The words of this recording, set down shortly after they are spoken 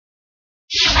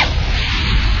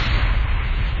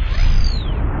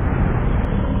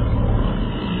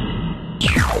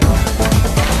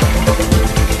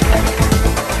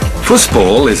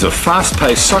Foosball is a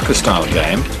fast-paced soccer-style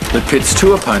game that pits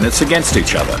two opponents against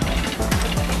each other.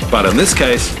 But in this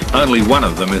case, only one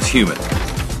of them is human.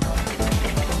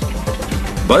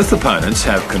 Both opponents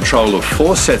have control of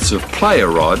 4 sets of player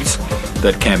rods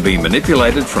that can be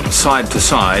manipulated from side to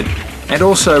side and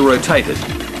also rotated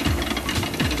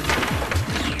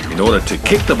in order to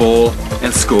kick the ball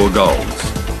and score goals.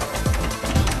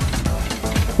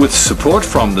 With support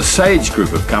from the SAGE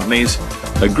group of companies,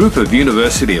 a group of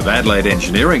University of Adelaide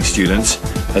Engineering students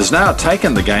has now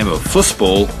taken the game of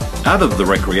foosball out of the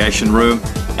recreation room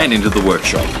and into the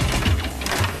workshop.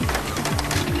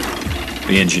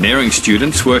 The engineering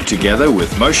students work together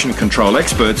with motion control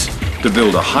experts to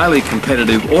build a highly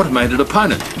competitive automated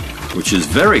opponent, which is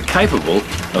very capable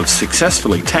of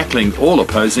successfully tackling all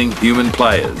opposing human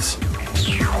players.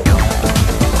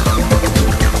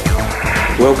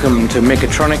 Welcome to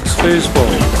Mechatronic's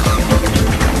Foosball.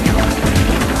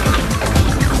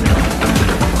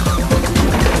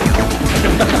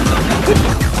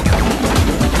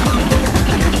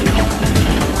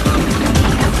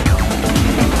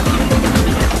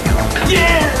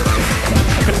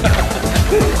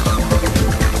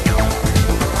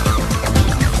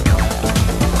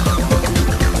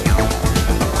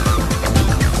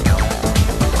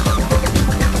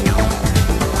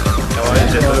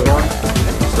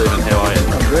 Stephen, how are you?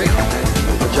 I'm Greg.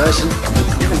 Jason.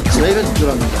 Stephen, good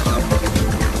on you.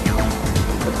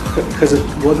 Has it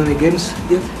won any games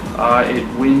yet? It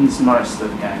wins most of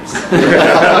the games.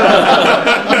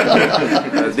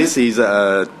 This is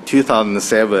a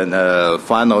 2007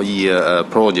 final year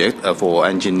project for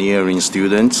engineering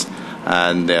students,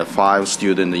 and there are 5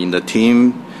 students in the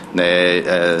team. They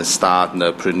start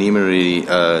the preliminary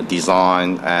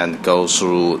design and go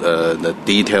through the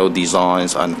detailed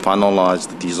designs and finalize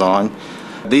the design.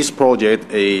 This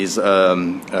project is a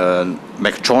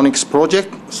mechatronics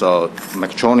project. So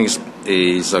mechatronics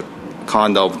is a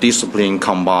kind of discipline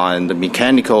combined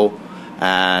mechanical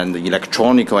and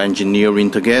electronical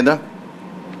engineering together.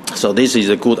 So this is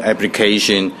a good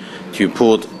application to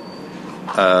put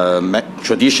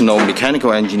traditional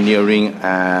mechanical engineering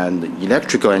and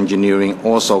electrical engineering,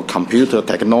 also computer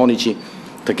technology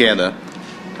together,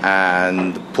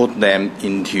 and put them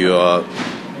into a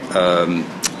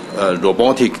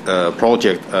robotic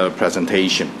project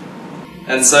presentation.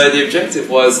 And so the objective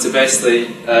was to basically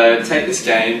take this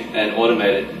game and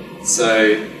automate it.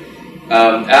 So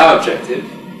our objective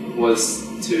was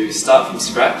to start from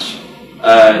scratch,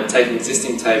 take an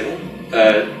existing table,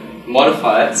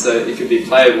 modify it so it could be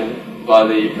playable by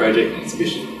the project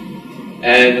exhibition.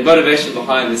 And the motivation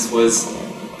behind this was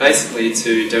basically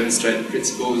to demonstrate the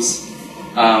principles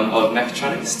of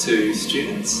mechatronics to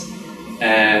students,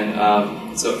 and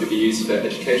so it could be used for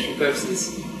educational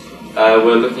purposes.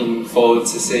 We're looking forward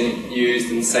to seeing it used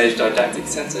in the SAGE Didactic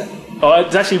Centre. Oh,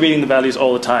 it's actually reading the values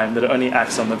all the time, that it only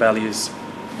acts on the values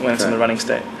when it's in the running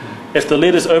state. If the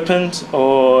lid is opened,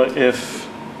 or if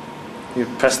you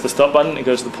press the stop button, it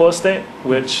goes to the pause state,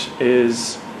 which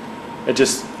is, it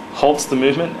just halts the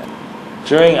movement.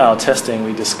 During our testing,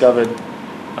 we discovered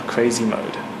a crazy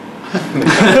mode.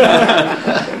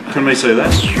 Can we see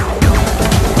that?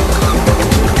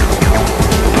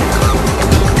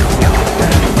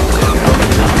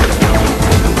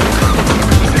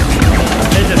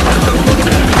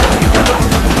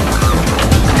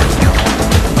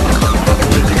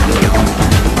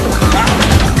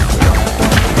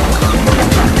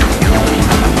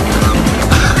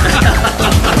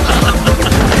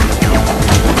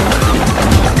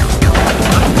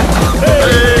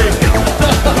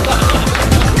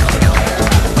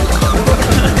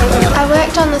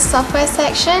 On the software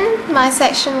section, my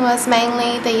section was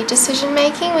mainly the decision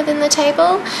making within the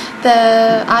table,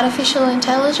 the artificial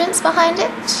intelligence behind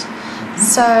it.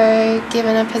 So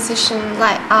given a position,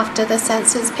 like after the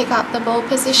sensors pick up the ball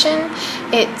position,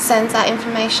 it sends that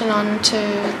information on to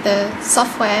the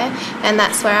software, and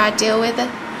that's where I deal with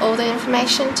all the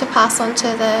information to pass on to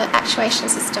the actuation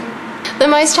system. The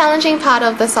most challenging part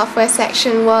of the software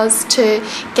section was to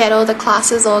get all the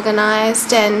classes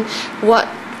organised and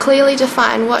clearly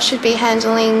define what should be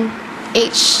handling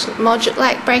each module,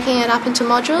 like breaking it up into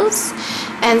modules,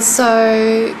 and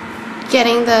so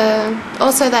getting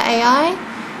also the AI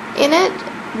in it,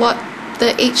 what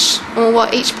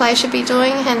each player should be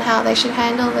doing and how they should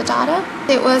handle the data.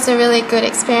 It was a really good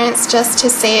experience just to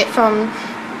see it from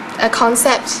a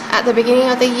concept at the beginning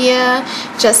of the year,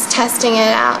 just testing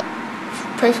it out,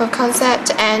 proof of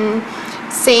concept, and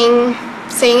seeing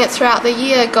it throughout the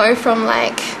year go from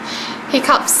like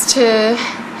hiccups to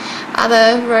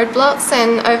other roadblocks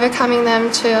and overcoming them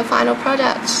to a final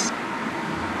product.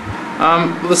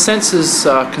 Well, the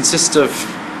sensors consist of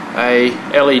a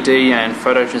LED and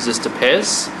phototransistor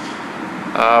pairs.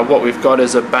 What we've got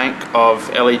is a bank of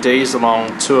LEDs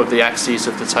along two of the axes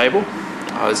of the table.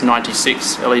 There's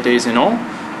 96 LEDs in all.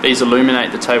 These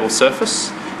illuminate the table surface.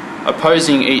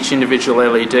 Opposing each individual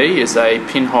LED is a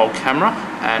pinhole camera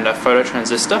and a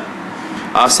phototransistor.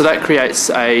 So that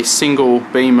creates a single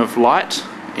beam of light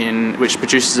which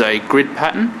produces a grid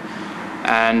pattern,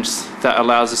 and that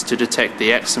allows us to detect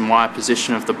the X and Y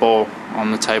position of the ball on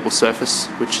the table surface,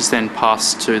 which is then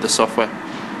passed to the software.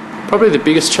 Probably the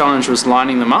biggest challenge was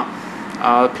lining them up.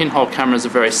 The pinhole cameras are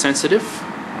very sensitive.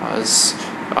 There's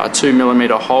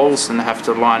 2mm holes, and they have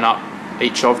to line up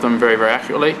each of them very, very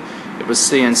accurately. It was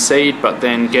CNC'd, but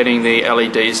then getting the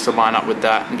LEDs to line up with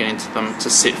that and getting them to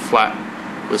sit flat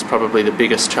was probably the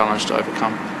biggest challenge to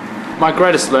overcome. My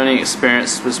greatest learning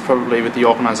experience was probably with the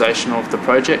organisation of the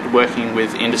project, working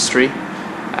with industry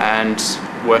and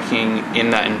working in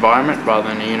that environment rather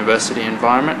than a university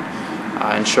environment,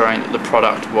 ensuring that the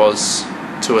product was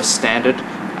to a standard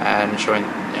and ensuring,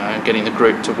 getting the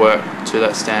group to work to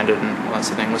that standard and all that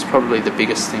sort of thing was probably the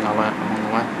biggest thing I learned along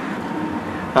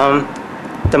the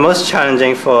way. The most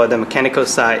challenging for the mechanical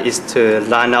side is to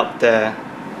line up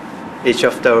each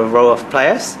of the row of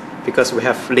players, because we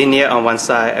have linear on one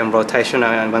side and rotational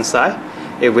on one side.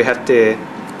 If we have to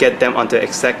get them onto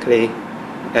exactly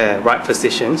right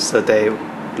positions so they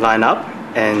line up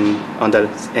and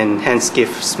hence give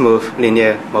smooth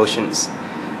linear motions.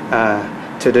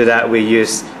 To do that, we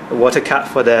use a water cut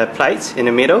for the plate in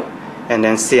the middle, and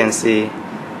then CNC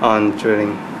on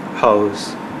drilling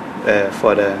holes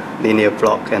for the linear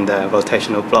block and the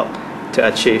rotational block to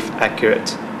achieve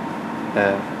accurate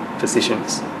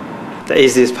positions. The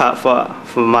easiest part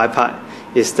for my part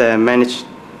is the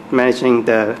managing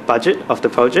the budget of the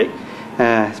project,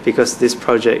 because this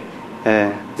project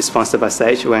is sponsored by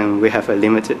SAGE when we have a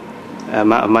limited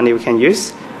amount of money we can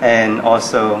use, and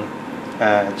also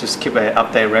just keep an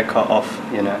update record of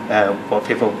what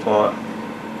people bought,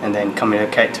 and then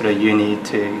communicate to the uni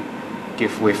to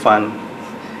give refund.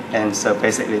 And so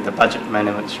basically the budget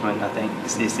management, I think,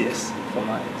 is easiest for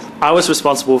mine. I was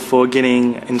responsible for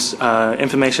getting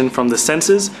information from the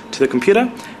sensors to the computer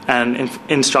and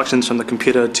instructions from the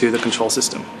computer to the control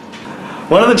system.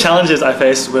 One of the challenges I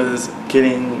faced was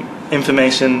getting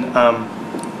information,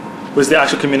 was the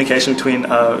actual communication between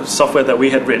software that we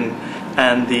had written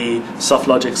and the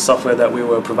SoftLogic software that we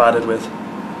were provided with.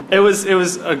 It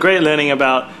was a great learning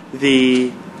about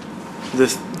the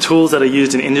tools that are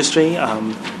used in industry,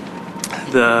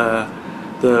 the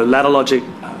ladder logic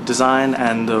design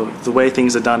and the way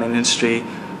things are done in industry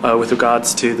with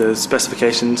regards to the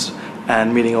specifications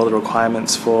and meeting all the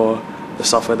requirements for the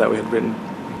software that we had written.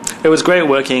 It was great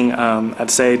working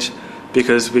at SAGE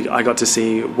because I got to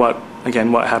see what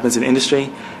happens in industry,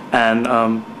 and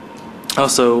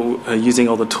also using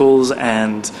all the tools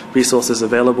and resources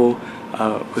available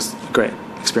was a great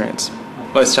experience.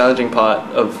 Most challenging part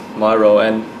of my role,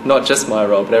 and not just my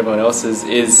role but everyone else's,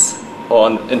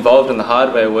 involved in the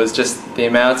hardware, was just the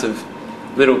amount of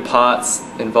little parts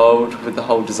involved with the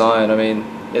whole design. I mean,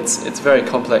 it's a very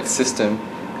complex system,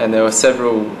 and there were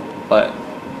several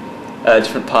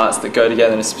different parts that go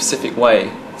together in a specific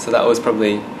way. So that was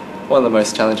probably one of the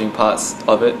most challenging parts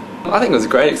of it. I think it was a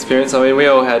great experience. I mean, we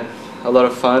all had a lot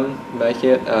of fun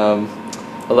making it,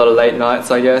 a lot of late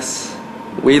nights, I guess.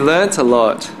 We learnt a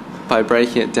lot by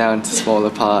breaking it down to smaller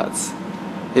parts.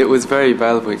 It was a very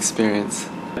valuable experience.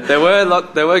 There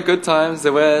were good times,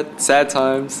 there were sad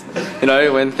times,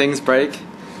 when things break,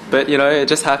 but it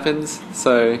just happens,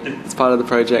 so it's part of the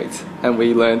project, and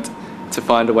we learnt to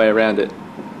find a way around it.